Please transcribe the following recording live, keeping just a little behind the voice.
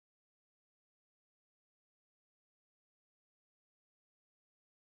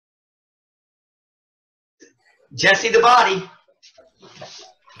Jesse the Body.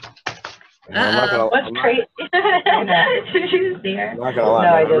 I'm not gonna, What's crazy? She's there. I'm not gonna lie.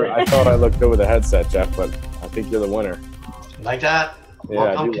 No, I man. didn't. I thought I looked good with a headset, Jeff, but I think you're the winner. Like that?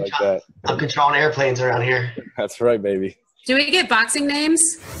 Yeah, I do like that. I'm controlling airplanes around here. That's right, baby. Do we get boxing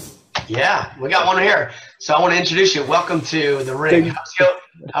names? Yeah, we got one here. So I want to introduce you. Welcome to the ring.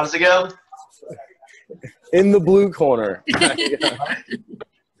 How does it go? In the blue corner.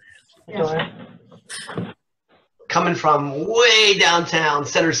 Coming from way downtown,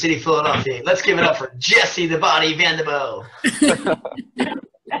 Center City, Philadelphia. Let's give it up for Jesse the Body Vanderbo.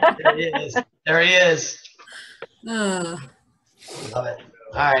 There he is. There he is. Love it.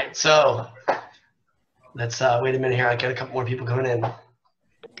 All right, so let's wait a minute here. I got a couple more people coming in.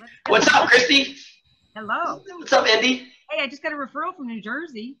 What's up, Christy? Hello. What's up, Andy? Hey, I just got a referral from New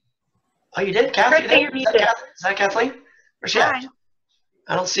Jersey. Oh, you did? Kathy? Christy, Is that Kathleen? Where's she at?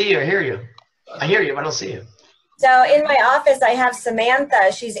 I don't see you or hear you. I hear you, but I don't see you. So in my office, I have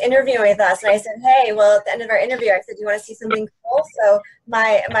Samantha. She's interviewing with us. And I said, hey, well, at the end of our interview, I said, do you want to see something cool? So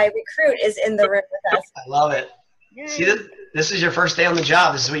my recruit is in the room with us. I love it. Yay. See, this is your first day on the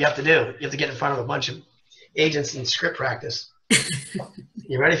job. This is what you have to do. You have to get in front of a bunch of agents and script practice.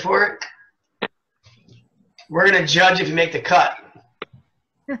 You ready for it? We're going to judge if you make the cut.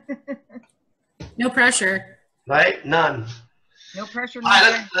 No pressure. Right? None. No pressure. All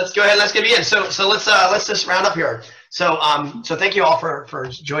right, let's go ahead. Let's get in. So let's just round up here. So thank you all for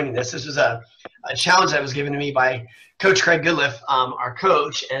joining this. This was a challenge that was given to me by Coach Craig Goodliff, our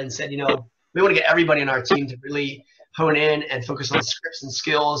coach, and said, you know, we want to get everybody on our team to really hone in and focus on scripts and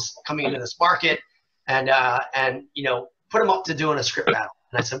skills coming into this market, and you know, put them up to doing a script battle.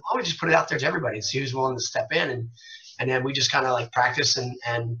 And I said, why don't we just put it out there to everybody and see who's willing to step in, and then we just kind of like practice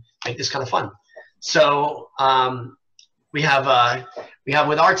and make this kind of fun. So we have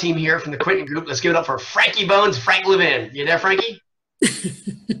with our team here from the Quintin group. Let's give it up for Frankie Bones, Frank Levin. You there, Frankie?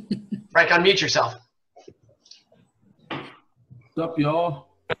 Frank, unmute yourself. What's up, y'all?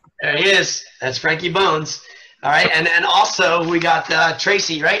 There he is. That's Frankie Bones. All right, and also we got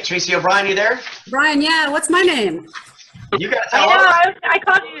Tracy, right? Tracy O'Brien, you there? Brian, yeah, what's my name? You got to I tell know. us. I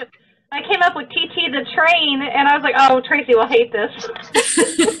called you. I came up with TT the Train, and I was like, "Oh, Tracy will hate this."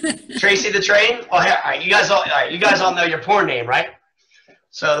 Tracy the Train. Well, all right, you guys all know your porn name, right?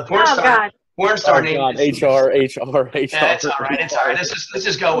 So the porn Oh, star, God. porn star name. God, is- HR. Yeah, it's all right. It's all right. Let's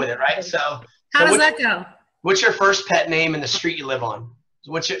just go with it, right? So How does what's, that go? what's your first pet name in the street you live on?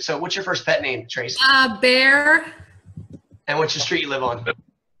 What's your first pet name, Tracy? Bear And what's your street you live on?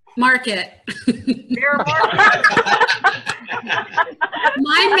 Market. Bear Market.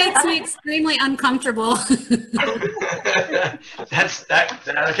 Mine makes me extremely uncomfortable. That's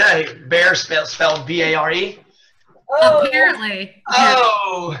okay. Bear spelled B-A-R-E. Oh, Apparently.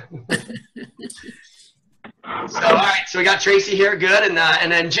 Oh. So all right, so we got Tracy here, good,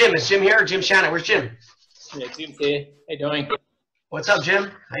 and then Jim. Is Jim here? Jim Shannon. Where's Jim? Yeah, Jim's here. How you doing? What's up,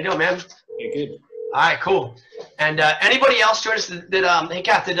 Jim? How you doing, man? Yeah, good. All right, cool. And anybody else join us? Hey,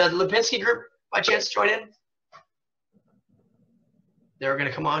 Kath, did the Lipinski group by chance join in? They were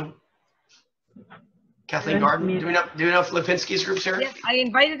gonna come on. Kathleen Garden. Do we know if Lipinski's group's here? Yes, I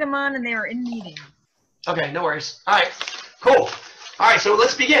invited them on, and they are in meetings. Okay, no worries. All right, cool. All right, so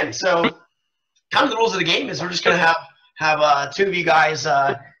let's begin. So, kind of the rules of the game is we're just gonna have two of you guys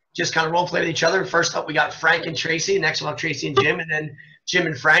just kind of role play with each other. First up, we got Frank and Tracy. Next, we'll have Tracy and Jim, and then Jim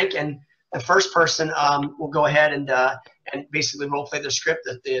and Frank. And the first person will go ahead and basically role play the script.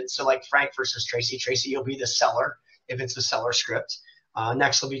 So, like Frank versus Tracy. Tracy, you'll be the seller if it's a seller script.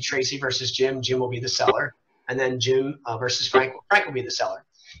 Next will be Tracy versus Jim. Jim will be the seller, and then Jim versus Frank. Frank will be the seller.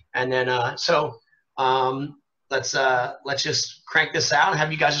 And then let's just crank this out and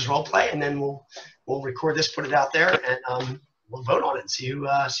have you guys just role play, and then we'll record this, put it out there, and we'll vote on it and see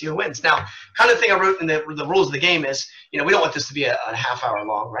who wins. Now, kind of thing I wrote in the rules of the game is, you know, we don't want this to be a half hour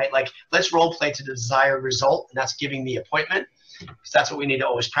long, right? Like, let's role play to the desired result, and that's giving the appointment. Because that's what we need to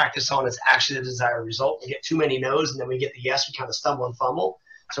always practice on, is actually the desired result. We get too many no's, and then we get the yes, we kind of stumble and fumble.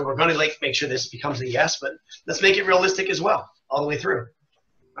 So we're going to make sure this becomes a yes, but let's make it realistic as well, all the way through.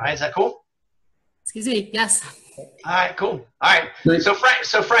 All right, is that cool? Excuse me, yes. All right, cool. All right, so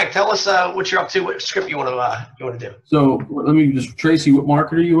Frank, tell us what you're up to, what script you want to do. So let me just, Tracy, what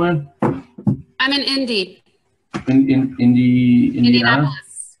market are you in? I'm in Indy. Indiana?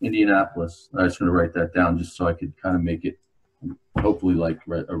 Indianapolis. Indianapolis. I was going to write that down just so I could kind of make it hopefully like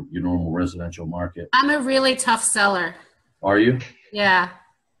your normal residential market. I'm a really tough seller. Are you? Yeah.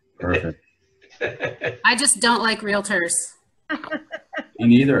 Perfect. I just don't like realtors. Me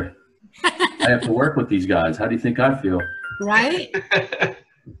neither. I have to work with these guys. How do you think I feel? Right?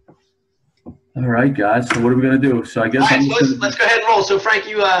 All right, guys. So what are we gonna do? So I guess All right, I'm so just let's go ahead and roll. So Frank,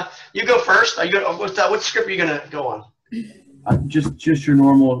 you go first. Are you what script are you gonna go on? just your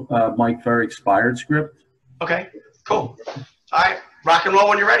normal Mike Ferry expired script. Okay, cool. All right, rock and roll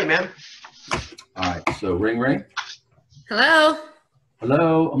when you're ready, man. All right. So ring. Hello.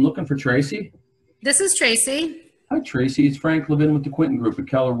 Hello. I'm looking for Tracy. This is Tracy. Hi, Tracy. It's Frank Levin with the Quintin Group at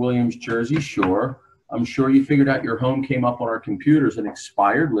Keller Williams, Jersey Shore. I'm sure you figured out your home came up on our computers, an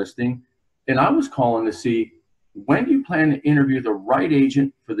expired listing. And I was calling to see, when do you plan to interview the right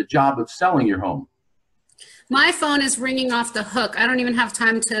agent for the job of selling your home? My phone is ringing off the hook. I don't even have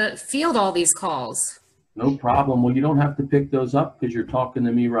time to field all these calls. No problem. Well, you don't have to pick those up because you're talking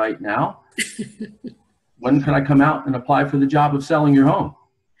to me right now. When can I come out and apply for the job of selling your home?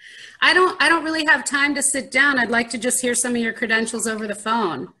 I don't really have time to sit down. I'd like to just hear some of your credentials over the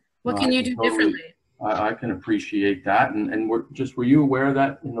phone. What can you do differently? I can appreciate that. And were you aware of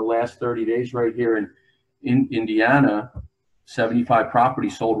that in the last 30 days right here in Indiana, 75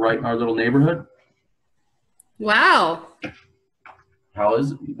 properties sold right in our little neighborhood? Wow.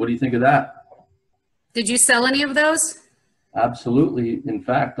 What do you think of that? Did you sell any of those? Absolutely. In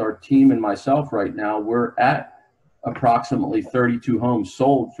fact, our team and myself right now, we're at approximately 32 homes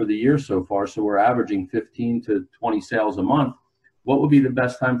sold for the year so far. So we're averaging 15 to 20 sales a month. What would be the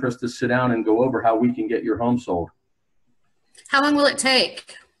best time for us to sit down and go over how we can get your home sold? How long will it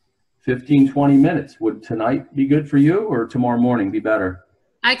take? 15, 20 minutes. Would tonight be good for you or tomorrow morning be better?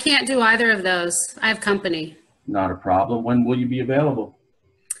 I can't do either of those. I have company. Not a problem. When will you be available?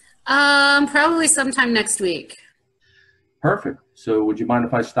 Probably sometime next week. Perfect. So would you mind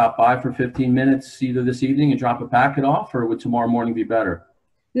if I stop by for 15 minutes either this evening and drop a packet off, or would tomorrow morning be better?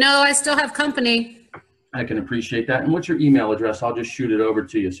 No, I still have company. I can appreciate that. And what's your email address? I'll just shoot it over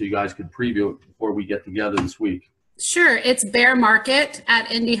to you so you guys could preview it before we get together this week. Sure. It's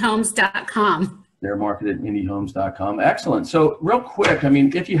bearmarket@indiehomes.com. Bearmarket@indiehomes.com. Excellent. So real quick, I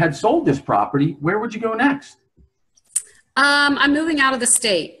mean, if you had sold this property, where would you go next? I'm moving out of the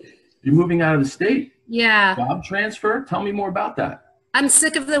state. You're moving out of the state? Yeah. Job transfer? Tell me more about that. I'm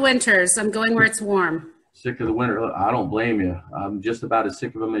sick of the winters. I'm going where it's warm. Sick of the winter? I don't blame you. I'm just about as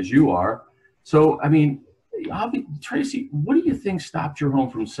sick of them as you are. So, I mean, Tracy, what do you think stopped your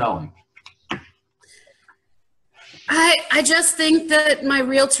home from selling? I just think that my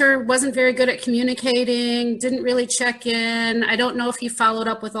realtor wasn't very good at communicating, didn't really check in. I don't know if he followed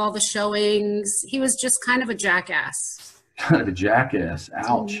up with all the showings. He was just kind of a jackass. Kind of a jackass.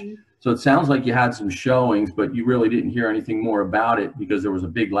 Ouch. Mm-hmm. So it sounds like you had some showings, but you really didn't hear anything more about it because there was a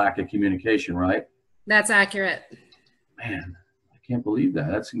big lack of communication, right? That's accurate. Man, I can't believe that.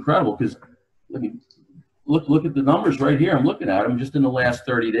 That's incredible because, I mean, look at the numbers right here. I'm looking at them. Just in the last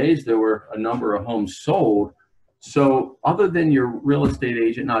 30 days, there were a number of homes sold. So other than your real estate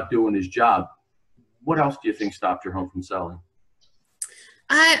agent not doing his job, what else do you think stopped your home from selling?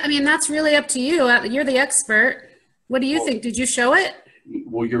 I mean, that's really up to you. You're the expert. What do you think? Did you show it?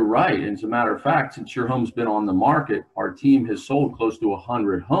 Well, you're right. And as a matter of fact, since your home's been on the market, our team has sold close to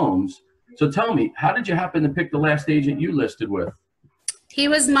 100 homes. So tell me, how did you happen to pick the last agent you listed with? He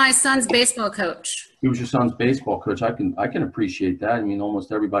was my son's baseball coach. He was your son's baseball coach. I can appreciate that. I mean,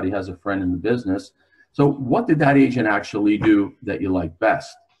 almost everybody has a friend in the business. So what did that agent actually do that you like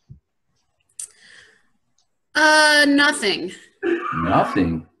best? Nothing.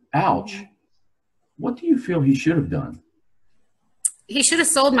 Nothing? Ouch. What do you feel he should have done? He should have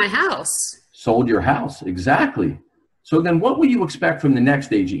sold my house. Sold your house, exactly. So then what will you expect from the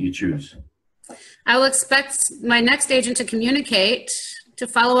next agent you choose? I will expect my next agent to communicate, to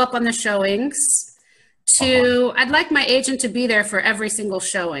follow up on the showings, I'd like my agent to be there for every single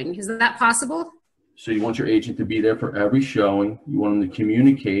showing. Is that possible? So you want your agent to be there for every showing. You want them to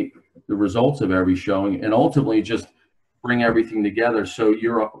communicate the results of every showing and ultimately just bring everything together so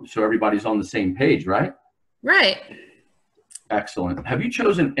everybody's on the same page, right? Right. Excellent. Have you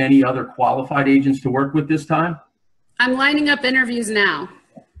chosen any other qualified agents to work with this time? I'm lining up interviews now.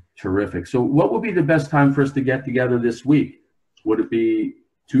 Terrific. So what would be the best time for us to get together this week? Would it be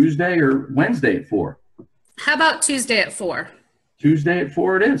Tuesday or Wednesday at 4? How about Tuesday at 4? Tuesday at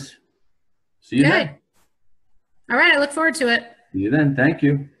 4 it is. See you then. All right. I look forward to it. See you then. Thank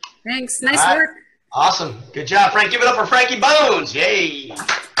you. Thanks. Nice work. Awesome. Good job, Frank. Give it up for Frankie Bones. Yay.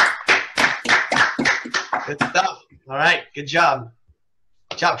 Good stuff. All right. Good job.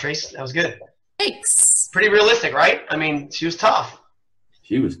 Good job, Trace. That was good. Thanks. Pretty realistic, right? I mean, she was tough.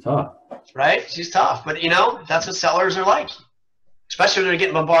 She was tough. Right? She's tough. But, you know, that's what sellers are like. Especially when they're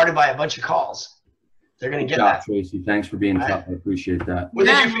getting bombarded by a bunch of calls. They're going to get that. Tracy. Thanks for being tough. I appreciate that. What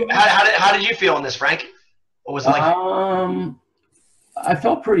did you, how did you feel on this, Frank? What was it like? I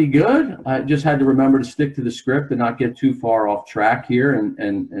felt pretty good. I just had to remember to stick to the script and not get too far off track here,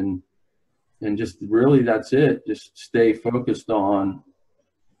 and just really that's it. Just stay focused on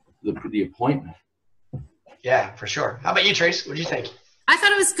the appointment. Yeah, for sure. How about you, Trace? What do you think? I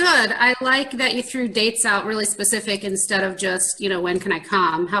thought it was good. I like that you threw dates out really specific instead of just, when can I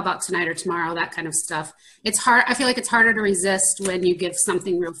come? How about tonight or tomorrow? That kind of stuff. It's hard. I feel like it's harder to resist when you give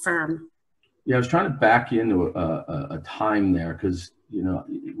something real firm. Yeah, I was trying to back you into a time there because,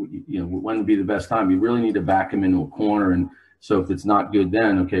 when would be the best time? You really need to back him into a corner. And so if it's not good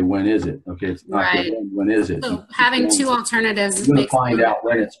then, okay, when is it? Okay, it's not good then, when is it? So having two alternatives. You're going to find out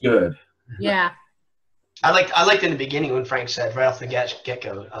when it's good. Yeah. I liked in the beginning when Frank said right off the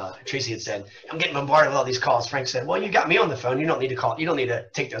get-go, Tracy had said, I'm getting bombarded with all these calls. Frank said, well, you got me on the phone. You don't need to call. You don't need to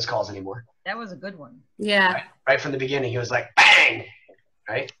take those calls anymore. That was a good one. Yeah. Right from the beginning, he was like, bang,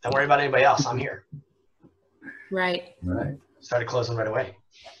 right? Don't worry about anybody else. I'm here. Right. Right. Started closing right away.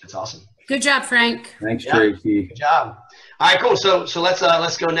 That's awesome. Good job, Frank. Thanks, Yeah. Tracy. Good job. All right, cool. So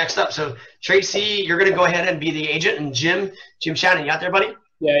let's go next up. So Tracy, you're going to go ahead and be the agent, and Jim Shannon, you out there, buddy?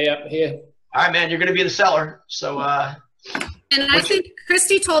 Yeah, here. All right, man, you're going to be the seller. So, And I think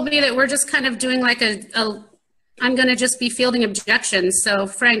Christy told me that we're just kind of doing like I'm going to just be fielding objections. So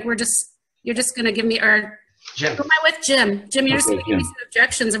Frank, you're just going to give me, or Jim. who am I with? Jim, you're just going to give me some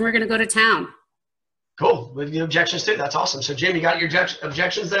objections and we're going to go to town. Cool. With the objections too. That's awesome. So Jim, you got your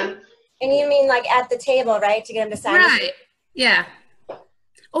objections then? And you mean like at the table, right? To get them to sign? Right. Yeah.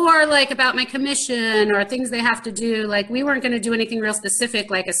 Or like about my commission or things they have to do. Like we weren't going to do anything real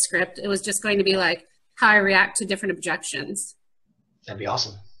specific like a script. It was just going to be like how I react to different objections. That'd be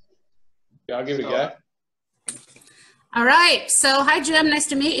awesome. Yeah, I'll give it a go. All right. So hi, Jim. Nice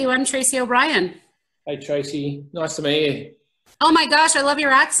to meet you. I'm Tracy O'Brien. Hey, Tracy. Nice to meet you. Oh my gosh, I love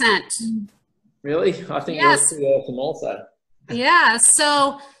your accent. Really? I think Yes. you're pretty awesome also. Yeah.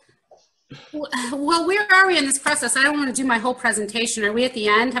 So, well, where are we in this process? I don't want to do my whole presentation. Are we at the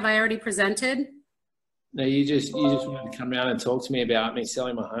end? Have I already presented? No, you just wanted to come around and talk to me about me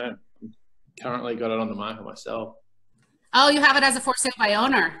selling my home. Currently got it on the market myself. Oh, you have it as a for sale by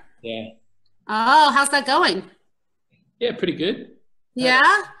owner. Yeah. Oh, how's that going? Yeah, pretty good. Yeah?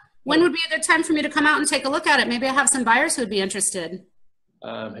 When would be a good time for me to come out and take a look at it? Maybe I have some buyers who would be interested.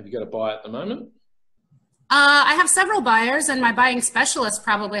 Have you got a buy at the moment? I have several buyers, and my buying specialist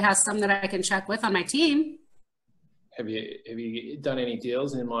probably has some that I can check with on my team. Have you done any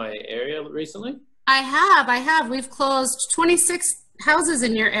deals in my area recently? I have. We've closed 26 houses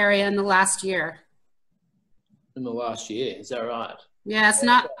in your area in the last year. In the last year, is that right? Yeah, it's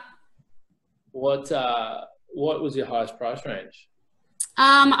not. What was your highest price range?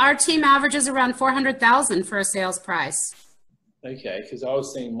 Our team averages around 400,000 for a sales price. Okay, because I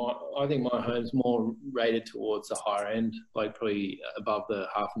was seeing I think my home's more rated towards the higher end, like probably above the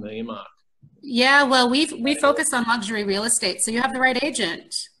 $500,000 mark. Yeah, well, we focus on luxury real estate, so you have the right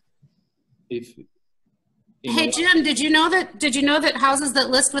agent. Hey Jim, did you know that houses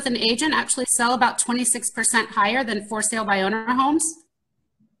that list with an agent actually sell about 26% higher than for sale by owner homes?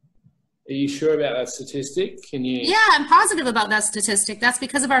 Are you sure about that statistic? Can you? Yeah, I'm positive about that statistic. That's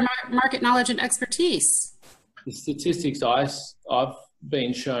because of our market knowledge and expertise. The statistics I've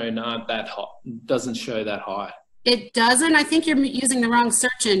been shown aren't that high. Doesn't show that high. It doesn't? I think you're using the wrong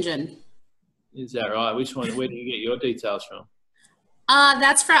search engine. Is that right? Which one? Where do you get your details from?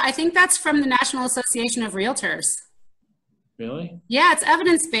 I think that's from the National Association of Realtors. Really? Yeah, it's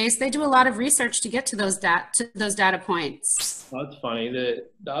evidence-based. They do a lot of research to get to those data points. That's funny.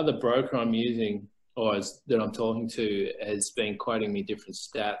 The other broker I'm using, that I'm talking to, has been quoting me different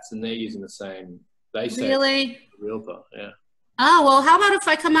stats, and they're using the same. They say really? Realtor, yeah. Oh, well, how about if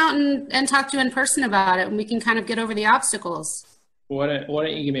I come out and talk to you in person about it, and we can kind of get over the obstacles? Why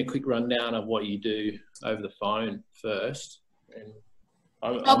don't you give me a quick rundown of what you do over the phone first? And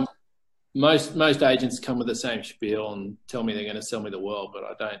most agents come with the same spiel and tell me they're going to sell me the world,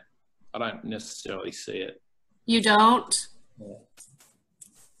 but I don't necessarily see it. You don't? Yeah.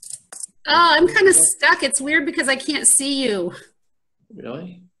 Oh, I'm kind of stuck. It's weird because I can't see you.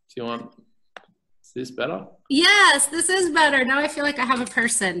 Really? Is this better? Yes, this is better. Now I feel like I have a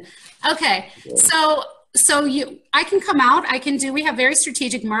person. Okay, yeah. So I can come out. We have very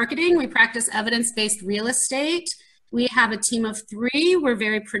strategic marketing. We practice evidence-based real estate. We have a team of 3. We're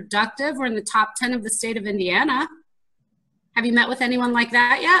very productive. We're in the top 10 of the state of Indiana. Have you met with anyone like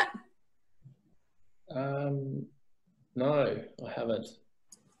that yet? No, I haven't.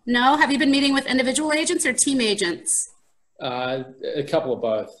 No? Have you been meeting with individual agents or team agents? A couple of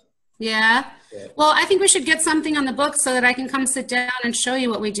both. Yeah? Yeah. Well, I think we should get something on the book so that I can come sit down and show you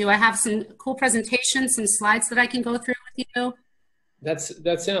what we do. I have some cool presentations, some slides that I can go through with you.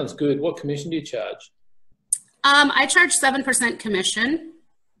 That sounds good. What commission do you charge? I charge 7% commission.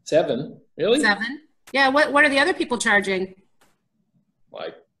 7? Really? 7. Yeah. What are the other people charging?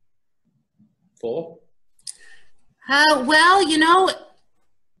 Like 4? Well, you know,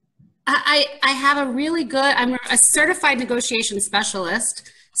 I have a really good, I'm a certified negotiation specialist,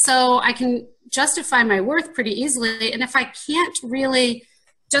 so I can justify my worth pretty easily. And if I can't really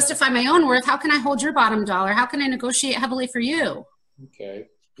justify my own worth, how can I hold your bottom dollar? How can I negotiate heavily for you? Okay.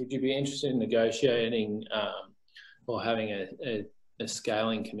 Would you be interested in negotiating or having a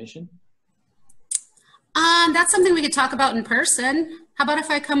scaling commission? That's something we could talk about in person. How about if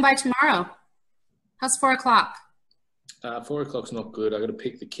I come by tomorrow? How's 4 o'clock? 4 o'clock's not good. I got to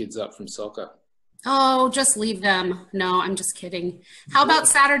pick the kids up from soccer. Oh, just leave them. No, I'm just kidding. How about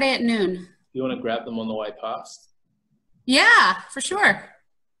Saturday at noon? You want to grab them on the way past? Yeah, for sure.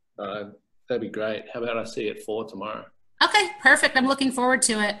 That'd be great. How about I see you at 4 tomorrow? Okay, perfect. I'm looking forward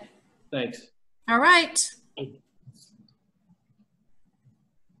to it. Thanks. All right.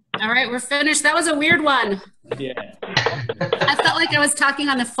 All right, we're finished. That was a weird one. Yeah. I felt like I was talking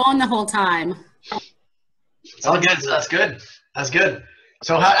on the phone the whole time. It's all good. That's good. That's good.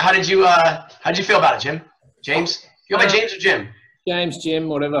 So how did you feel about it, Jim? James? You go by James or Jim? James, Jim,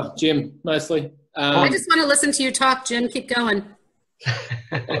 whatever. Jim, mostly. I just want to listen to you talk, Jim. Keep going.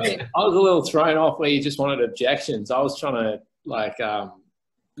 I was a little thrown off where you just wanted objections. I was trying to I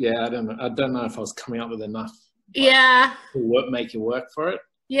don't know if I was coming up with enough. Yeah. To make you work for it.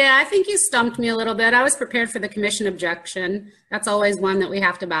 Yeah, I think you stumped me a little bit. I was prepared for the commission objection. That's always one that we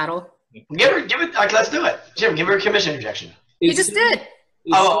have to battle. Give it. Let's do it, Jim. Give her a commission objection. You just did.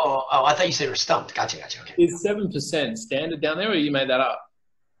 Oh! I thought you said you were stumped. Gotcha. Okay. Is 7% standard down there, or you made that up?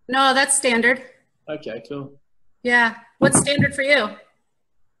 No, that's standard. Okay, cool. Yeah. What's standard for you?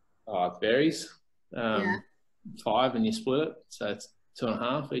 Oh, it varies. Yeah. 5 and you split it, so it's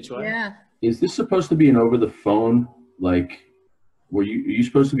 2.5 each way. Yeah. Is this supposed to be an over the phone? Like, are you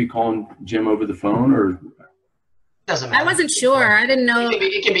supposed to be calling Jim over the phone, or? Doesn't matter. I wasn't sure. I didn't know.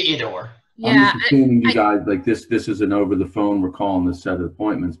 It can be either or. I'm Yeah. just assuming you guys like this is an over the phone. We're calling this set of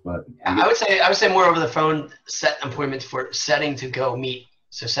appointments, but I would say more over the phone set appointments for setting to go meet.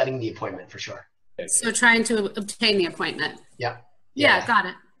 So setting the appointment for sure. So trying to obtain the appointment. Yeah. Yeah, got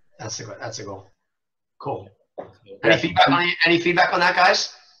it. That's the goal. Cool. Any feedback on that,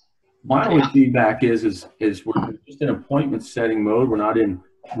 guys? my only feedback is we're just in appointment setting mode. We're not in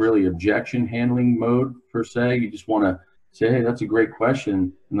really objection handling mode per se. You just want to say, hey, that's a great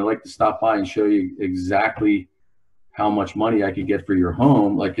question, and I'd like to stop by and show you exactly how much money I could get for your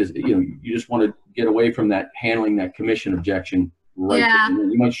home. Like, you just want to get away from that handling that commission objection. Right. Yeah.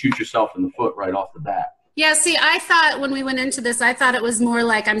 You might shoot yourself in the foot right off the bat. Yeah, see, I thought when we went into this, I thought it was more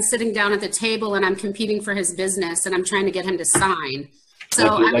like I'm sitting down at the table and I'm competing for his business and I'm trying to get him to sign.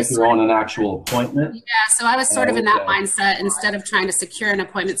 So like you're on an actual appointment? Yeah, so I was sort of in that mindset instead of trying to secure an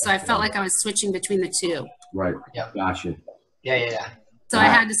appointment. So I felt like I was switching between the two. Right. Yeah. Gotcha. Yeah. So I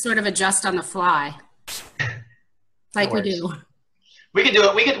had to sort of adjust on the fly. Like we do. We can do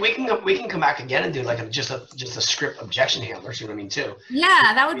it. We can come back again and do like just a script objection handler. See what I mean too?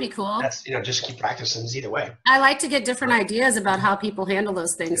 Yeah, that would be cool. That's just keep practicing either way. I like to get different ideas about how people handle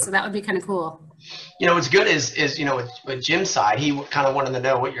those things, so that would be kind of cool. What's good is with Jim's side, he kind of wanted to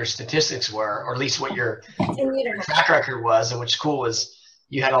know what your statistics were, or at least what your track record was, and which cool was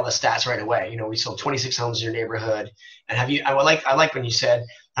you had all the stats right away. We sold 26 homes in your neighborhood, and I like when you said,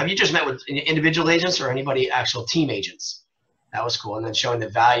 have you just met with individual agents or anybody actual team agents? That was cool. And then showing the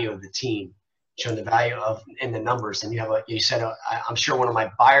value of the team, showing the value in the numbers. And you said, I'm sure one of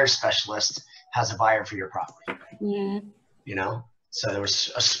my buyer specialists has a buyer for your property. Yeah. So there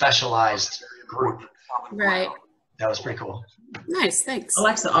was a specialized group. Right. That was pretty cool. Nice. Thanks.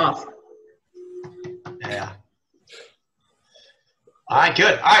 Alexa off. Yeah. All right,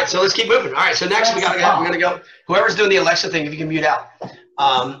 good. All right, so let's keep moving. All right, so next we're gonna go. Whoever's doing the Alexa thing, if you can mute out.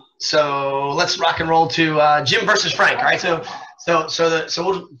 So let's rock and roll to Jim versus Frank. All right, so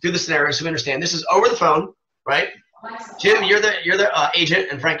we'll do the scenario so we understand. This is over the phone, right? Jim, you're the agent,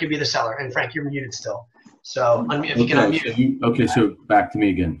 and Frank, you'll be the seller. And Frank, you're muted still. So if you can unmute. So back to me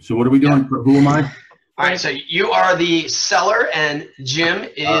again. So what are we doing? Yeah. Who am I? All right, so you are the seller, and Jim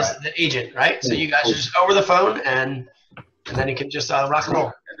is the agent, right? So you guys are just over the phone, and then you can just rock and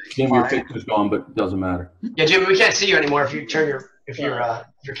roll. Jim, your picture's gone, but it doesn't matter. Yeah, Jim, we can't see you anymore if you turn your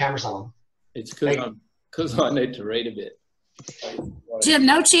camera's on. It's because I need to read a bit. Jim,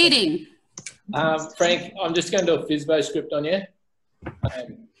 no cheating. Frank, I'm just going to do a FISBO script on you.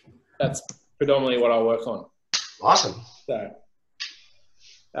 That's predominantly what I work on. Awesome. So,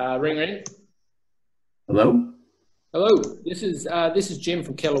 ring. Hello? Hello, this is Jim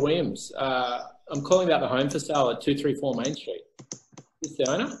from Keller Williams. I'm calling about the home for sale at 234 Main Street. Is this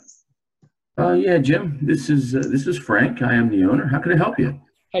the owner? Yeah, Jim. This is Frank. I am the owner. How can I help you?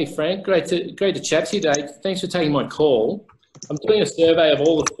 Hey Frank, great to chat to you today. Thanks for taking my call. I'm doing a survey of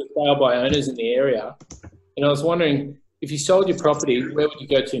all the for sale by owners in the area, and I was wondering if you sold your property, where would you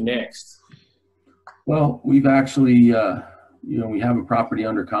go to next? Well, we've actually, we have a property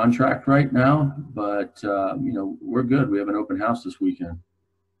under contract right now, but we're good. We have an open house this weekend.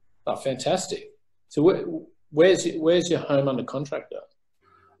 Oh, fantastic! So where's your home under contract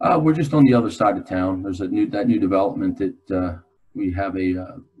at? We're just on the other side of town. There's that new development that we have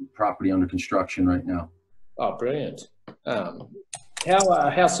a property under construction right now. Oh, brilliant!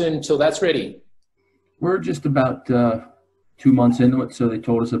 How soon until that's ready? We're just about 2 months into it, so they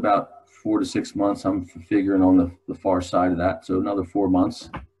told us about 4 to 6 months. I'm figuring on the far side of that, so another 4 months.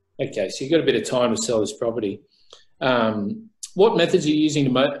 Okay, so you've got a bit of time to sell this property. What methods are you using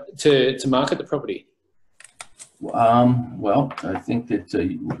to market the property? Well, I think that.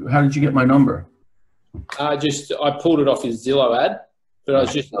 How did you get my number? I pulled it off your Zillow ad, but I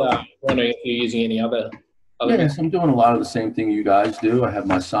was just wondering if you're using any other. Yes, I'm doing a lot of the same thing you guys do. I have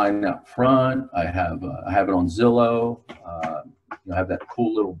my sign out front. I have it on Zillow. I have that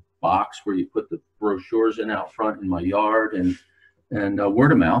cool little box where you put the brochures in out front in my yard, and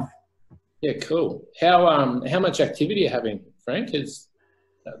word of mouth. Yeah, cool. How much activity are you having, Frank? Is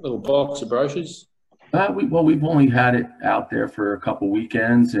that little box of brochures? We've only had it out there for a couple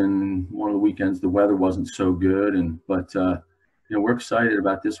weekends, and one of the weekends the weather wasn't so good, but we're excited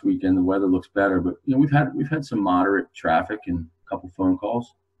about this weekend. The weather looks better, but we've had some moderate traffic and a couple phone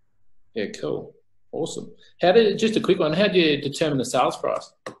calls. Yeah, cool, awesome. Just a quick one? How do you determine the sales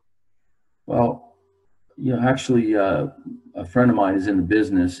price? Well, actually, a friend of mine is in the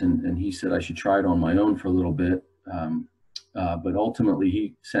business, and he said I should try it on my own for a little bit. But ultimately,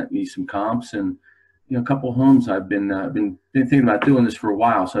 he sent me some comps and a couple of homes. I've been thinking about doing this for a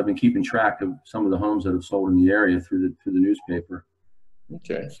while, so I've been keeping track of some of the homes that have sold in the area through the newspaper.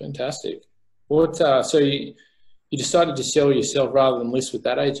 Okay, fantastic. So you decided to sell yourself rather than list with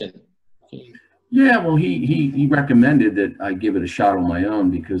that agent? Yeah, well, he recommended that I give it a shot on my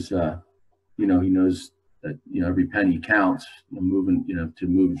own because he knows that every penny counts. Moving, to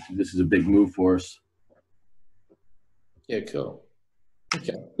move. This is a big move for us. Yeah, cool.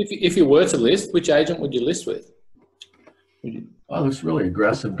 Okay. If you were to list, which agent would you list with? Oh, this really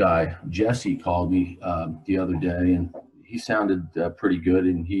aggressive guy, Jesse, called me the other day, and he sounded pretty good,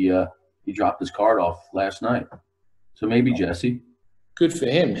 and he dropped his card off last night. So maybe Jesse. Good for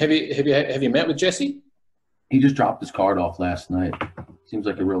him. Have you met with Jesse? He just dropped his card off last night. Seems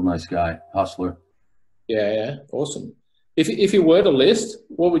like a real nice guy, hustler. Yeah, awesome. If you were to list,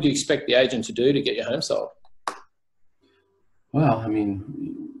 what would you expect the agent to do to get your home sold? Well, I mean,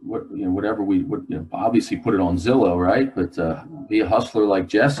 whatever we would, obviously put it on Zillow, right? But be a hustler like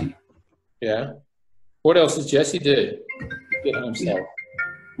Jesse. Yeah. What else does Jesse do to get home sold?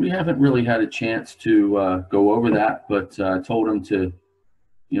 We haven't really had a chance to go over that, but I told him to,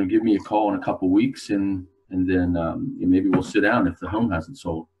 give me a call in a couple weeks, and then maybe we'll sit down if the home hasn't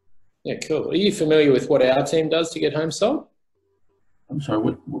sold. Yeah, cool. Are you familiar with what our team does to get home sold? I'm sorry.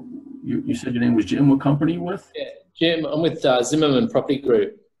 What you said your name was Jim? What company are you with? Yeah, Jim. I'm with Zimmerman Property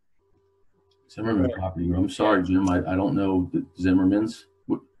Group. Zimmerman Property Group. I'm sorry, Jim. I don't know the Zimmermans.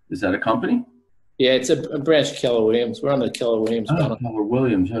 Is that a company? Yeah, it's a branch of Keller Williams. We're on the Keller Williams banner. Keller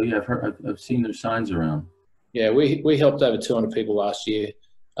Williams. Oh yeah, I've seen their signs around. Yeah, we helped over 200 people last year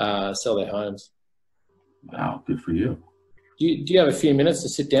sell their homes. Wow, good for you. Do you have a few minutes to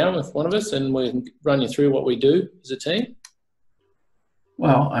sit down with one of us and we can run you through what we do as a team?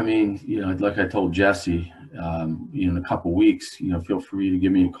 Well, I mean, like I told Jesse, in a couple weeks, feel free to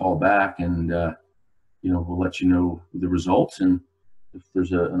give me a call back, and we'll let you know the results, and if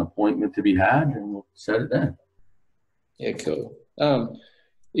there's an appointment to be had, then we'll set it then. Yeah, cool.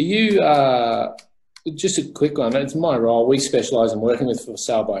 Just a quick one. It's my role. We specialise in working with for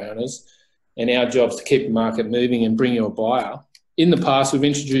sale by owners, and our job is to keep the market moving and bring you a buyer. In the past, we've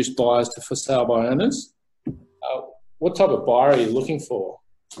introduced buyers to for sale by owners. What type of buyer are you looking for?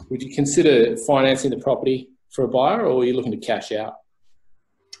 Would you consider financing the property for a buyer, or are you looking to cash out?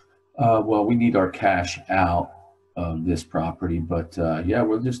 Well, we need our cash out of this property, but yeah,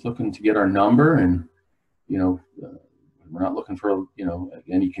 we're just looking to get our number, and we're not looking for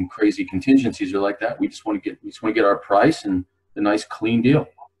any crazy contingencies or like that. We just want to get our price and a nice clean deal.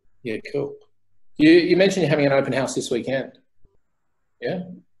 Yeah, cool. You mentioned you're having an open house this weekend. Yeah,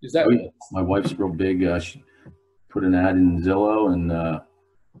 is that? Oh, yeah. My wife's real big. She put an ad in Zillow, and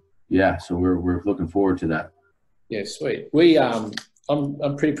yeah, so we're looking forward to that. Yeah, sweet. I'm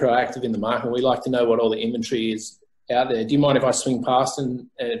pretty proactive in the market. We like to know what all the inventory is out there. Do you mind if I swing past and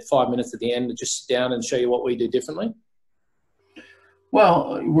 5 minutes at the end to just sit down and show you what we do differently?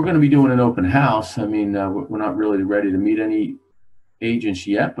 Well, we're going to be doing an open house. I mean, we're not really ready to meet any agents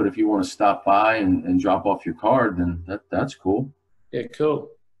yet, but if you want to stop by and drop off your card, then that's cool. Yeah, cool.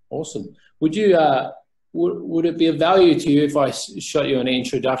 Awesome. Would you would it be of value to you if I shot you an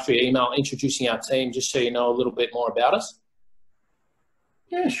introductory email introducing our team just so you know a little bit more about us?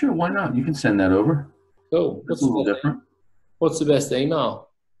 Yeah, sure. Why not? You can send that over. Cool. That's a little different. What's the best email?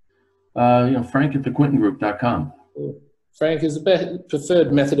 Frank@thequintingroup.com. Cool. Frank, is the best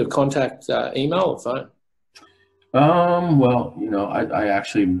preferred method of contact email or phone? Well, I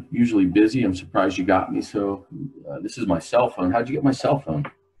actually usually busy. I'm surprised you got me. So this is my cell phone. How'd you get my cell phone?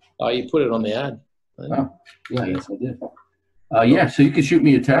 Oh, you put it on the ad. Oh, yeah, yes, I did. Yeah, so you can shoot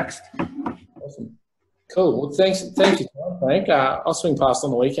me a text. Awesome. Cool. Well, thank you, Frank. I'll swing past on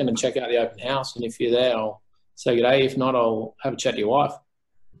the weekend and check out the open house. And if you're there, I'll say good day. If not, I'll have a chat to your wife.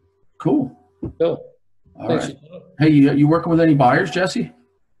 Cool. Cool. All right. Hey, you working with any buyers, Jesse?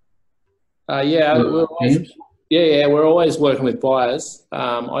 Yeah, we're always working with buyers.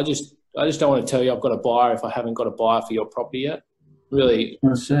 I just don't want to tell you I've got a buyer if I haven't got a buyer for your property yet. Really. I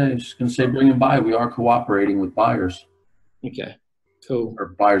was just gonna say bring them by. We are cooperating with buyers. Okay. Cool. Or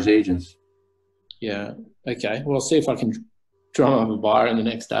buyers agents. Yeah. Okay. Well, I'll see if I can drum up a buyer in the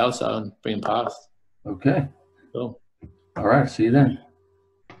next day or so and bring them past. Okay. Cool. All right. See you then.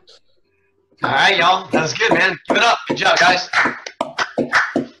 All right, y'all. That was good, man. Give it up. Good job, guys.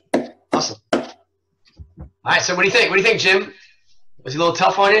 Awesome. All right. So what do you think? What do you think, Jim? Was he a little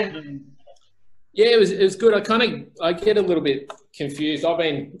tough on you? Yeah, it was good. I get a little bit confused.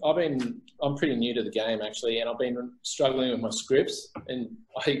 I'm pretty new to the game actually, and I've been struggling with my scripts. And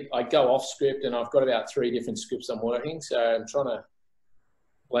I go off script, and I've got about 3 different scripts I'm working. So I'm trying to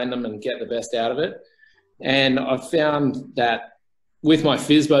blend them and get the best out of it. And I've found that with my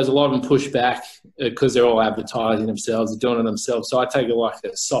FISBOs, a lot of them push back because they're all advertising themselves, they're doing it themselves. So I take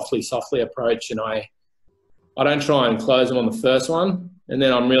a softly approach, and I don't try and close them on the first one. And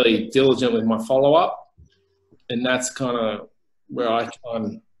then I'm really diligent with my follow-up. And that's kind of where I try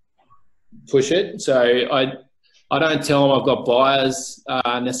and push it. So I don't tell them I've got buyers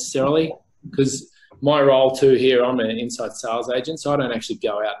necessarily, because my role too here, I'm an inside sales agent. So I don't actually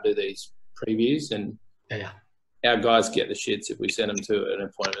go out and do these previews. And our guys get the shits if we send them to an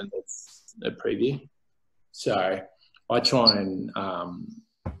appointment that's a preview. So I try and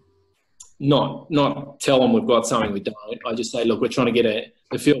not tell them we've got something we don't. I just say, look, we're trying to get a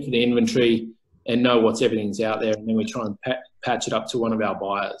feel for the inventory and know everything's out there, and then we try and patch it up to one of our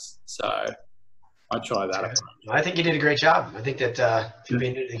buyers. So I try that. I think you did a great job. I think that if you're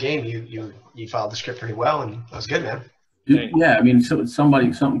being new to the game, you followed the script pretty well, and that was good, man. Yeah, I mean, so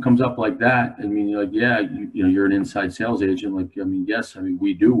something comes up like that. I mean, you're like, yeah, you're an inside sales agent. Like, I mean, yes, I mean,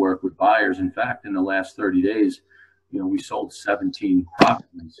 we do work with buyers. In fact, in the last 30 days, we sold 17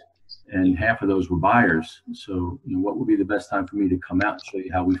 properties, and half of those were buyers. So, what would be the best time for me to come out and show you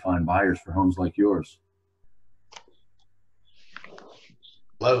how we find buyers for homes like yours?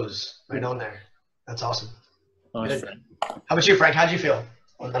 Lowe's, right on there. That's awesome. Nice. How about you, Frank? How did you feel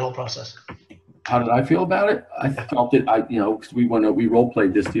on that whole process? How did I feel about it? I felt it. Because we role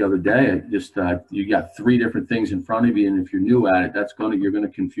played this the other day. You got 3 different things in front of you, and if you're new at it, you're gonna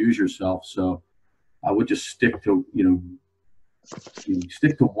confuse yourself. So I would just stick to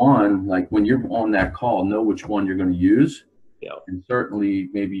stick to one. Like when you're on that call, know which one you're going to use. Yeah. And certainly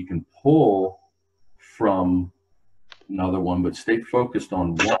maybe you can pull from another one, but stay focused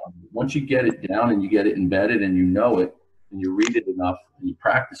on one. Once you get it down and you get it embedded and you know it and you read it enough and you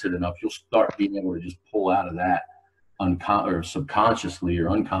practice it enough, you'll start being able to just pull out of that or subconsciously or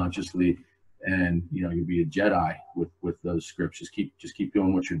unconsciously, and you'll be a Jedi with those scripts. Just keep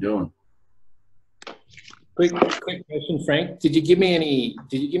doing what you're doing. Quick question, Frank. Did you give me a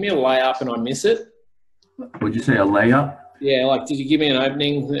layup and I miss it? Would you say a layup? Yeah, did you give me an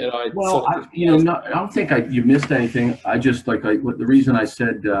opening that I? Well, I don't think you missed anything. I just the reason I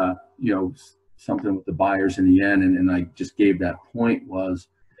said something with the buyers in the end, and I just gave that point was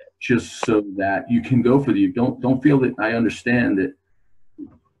just so that you can go for don't feel that. I understand that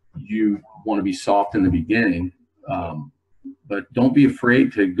you want to be soft in the beginning, but don't be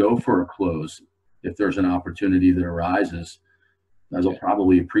afraid to go for a close if there's an opportunity that arises. They'll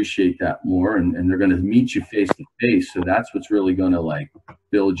probably appreciate that more, and they're going to meet you face to face. So that's what's really going to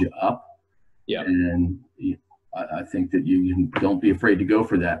build you up. Yeah. And I think that you don't be afraid to go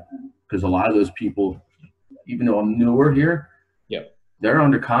for that, because a lot of those people, even though I'm newer here, they're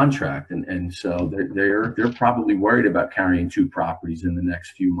under contract, and so they're probably worried about carrying 2 properties in the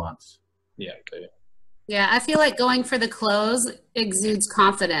next few months. Yeah. Okay. Yeah, I feel like going for the close exudes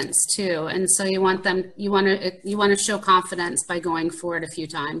confidence too, and so you want to show confidence by going for it a few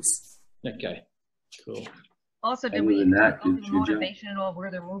times. Okay. Cool. Also, did Other we than that, go good through job. motivation at all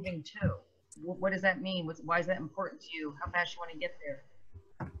where they're moving to? What does that mean? Why is that important to you? How fast you want to get there?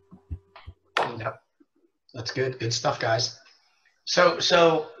 Yep. That's good. Good stuff, guys.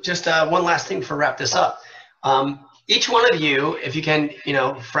 So just one last thing for wrap this up. Each one of you, if you can,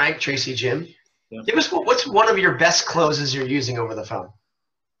 Frank, Tracy, Jim, give us what's one of your best closes you're using over the phone.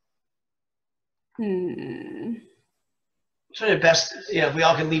 What's one of your best? If we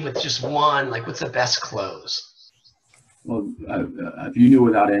all can leave with just one, like what's the best close? Well, if you knew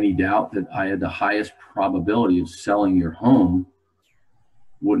without any doubt that I had the highest probability of selling your home,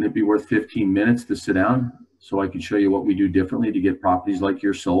 wouldn't it be worth 15 minutes to sit down so I could show you what we do differently to get properties like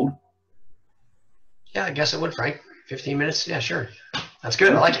yours sold? Yeah, I guess it would, Frank. 15 minutes. Yeah, sure. That's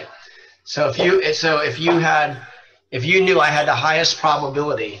good. I like it. So if you knew I had the highest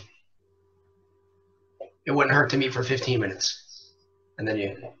probability, it wouldn't hurt to meet for 15 minutes, and then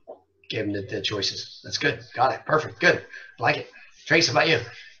you gave them the choices. That's good. Got it. Perfect. Good. I like it. Trace, how about you?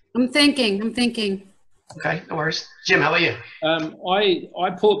 I'm thinking. Okay, no worries. Jim, how about you? I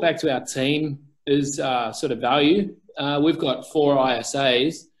pull it back to our team as sort of value. We've got 4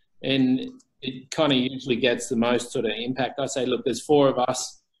 ISAs, and it kind of usually gets the most sort of impact. I say, look, there's 4 of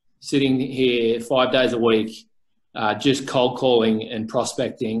us sitting here 5 days a week, just cold calling and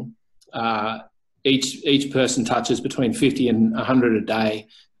prospecting. Each person touches between 50 and 100 a day.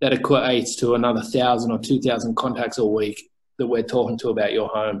 That equates to another 1,000 or 2,000 contacts a week that we're talking to about your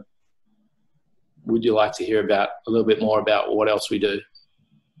home. Would you like to hear about a little bit more about what else we do?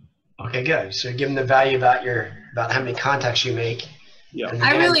 Okay, good. So give them the value about how many contacts you make. Yeah.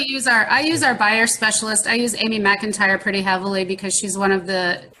 I use our buyer specialist. I use Amy McIntyre pretty heavily because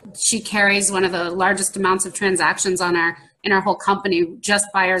she carries one of the largest amounts of transactions in our whole company, just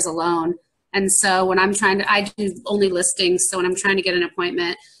buyers alone. And so when I do only listings. So when I'm trying to get an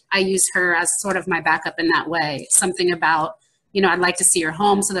appointment, I use her as sort of my backup in that way. Something about, I'd like to see your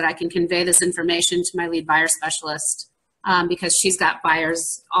home so that I can convey this information to my lead buyer specialist because she's got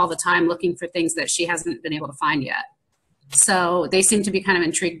buyers all the time looking for things that she hasn't been able to find yet. So they seem to be kind of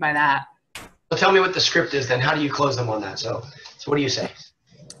intrigued by that. Well, tell me what the script is then. How do you close them on that? So what do you say?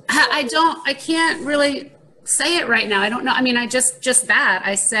 I can't really say it right now. I don't know. I mean, I just that.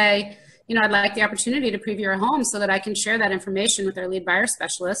 I say, I'd like the opportunity to preview your home so that I can share that information with our lead buyer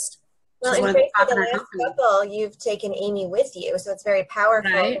specialist. Well, in Tracy, the last couple, you've taken Amy with you, so it's very powerful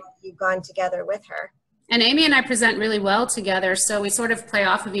that you've gone together with her. And Amy and I present really well together, so we sort of play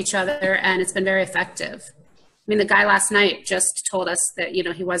off of each other, and it's been very effective. I mean, the guy last night just told us that,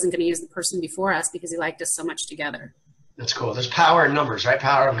 he wasn't going to use the person before us because he liked us so much together. That's cool. There's power in numbers, right?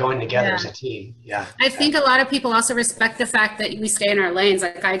 Power of going together as a team. Yeah. I think a lot of people also respect the fact that we stay in our lanes.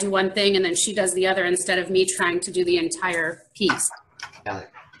 Like I do one thing and then she does the other instead of me trying to do the entire piece. Yeah,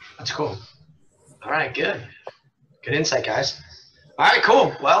 that's cool. All right, good. Good insight, guys. All right,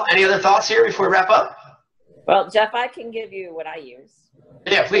 cool. Well, any other thoughts here before we wrap up? Well, Jeff, I can give you what I use.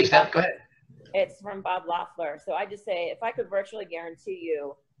 Yeah, please, Deb, go ahead. It's from Bob Loeffler. So I just say, if I could virtually guarantee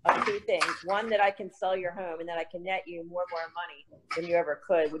you of 2 things, one, that I can sell your home and that I can net you more money than you ever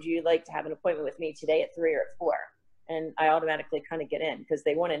could, would you like to have an appointment with me today at 3 or at 4? And I automatically kind of get in because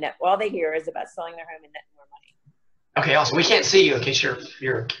they want to net. All they hear is about selling their home and netting more money. Okay, awesome. We can't see you in case your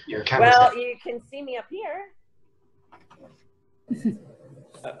camera's Well, there. you can see me up here.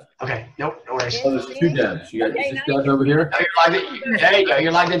 Okay, nope, no worries. Oh, there's 2 Debs. You got Okay, this now Deb over here? Oh, you're live. There you go.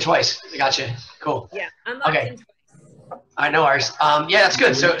 You're logged in twice. I got you. Cool. Yeah, I'm logged in twice. All right, no worries. Yeah, that's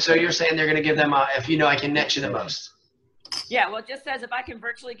good. So you're saying they're going to give them, if I can net you the most. Yeah, well, it just says if I can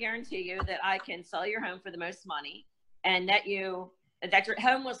virtually guarantee you that I can sell your home for the most money and net you, that your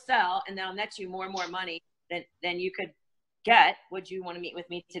home will sell and they'll net you more and more money than you could get, would you want to meet with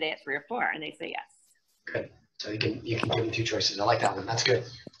me today at 3 or 4? And they say yes. Good. So you can give them 2 choices. I like that one. That's good.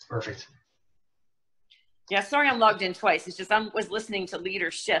 Perfect. Yeah, sorry I'm logged in twice. It's just I was listening to Leader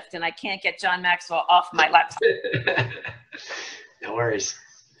Shift and I can't get John Maxwell off my laptop. No worries.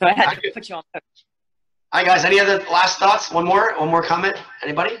 So I had to put you on. All right, guys. Any other last thoughts? One more comment?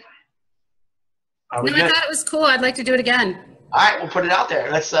 Anybody? Are we No, good? I thought it was cool. I'd like to do it again. All right, we'll put it out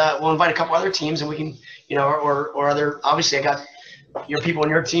there. Let's we'll invite a couple other teams and we can, or other. Obviously, I got your people in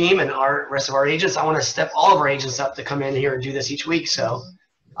your team and our rest of our agents. I want to step all of our agents up to come in here and do this each week. So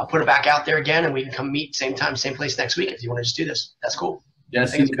I'll put it back out there again, and we can come meet same time, same place next week if you want to just do this. That's cool.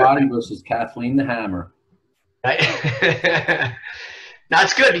 Jesse the Body versus Kathleen the Hammer. Right? No,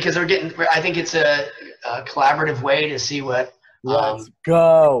 it's good because I think it's a collaborative way to see what Let's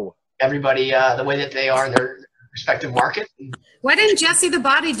go. everybody, the way that they are in their respective market. Why didn't Jesse the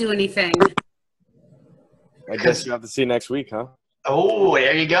Body do anything? I guess you have to see next week, huh? Oh,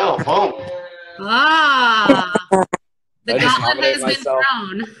 there you go. Boom. Ah, the I just gauntlet has nominated been myself.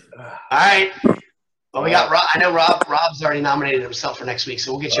 thrown. All right. Well, we got Rob. I know Rob's already nominated himself for next week,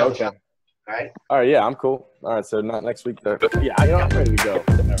 so we'll get you on the phone. All right. All right, yeah, I'm cool. All right, so not next week. Though. Yeah, I'm ready to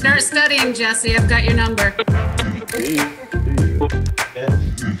go. Start studying, Jesse. I've got your number. Good.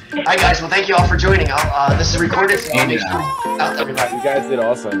 All right, guys. Well, thank you all for joining. This is recorded, so I'll make sure out to everybody. You guys did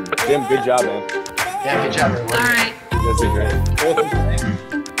awesome. Jim, good job, man. Yeah, good job, everyone. All right. You guys did great.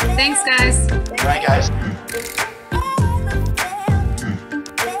 Thanks, guys. All right, guys.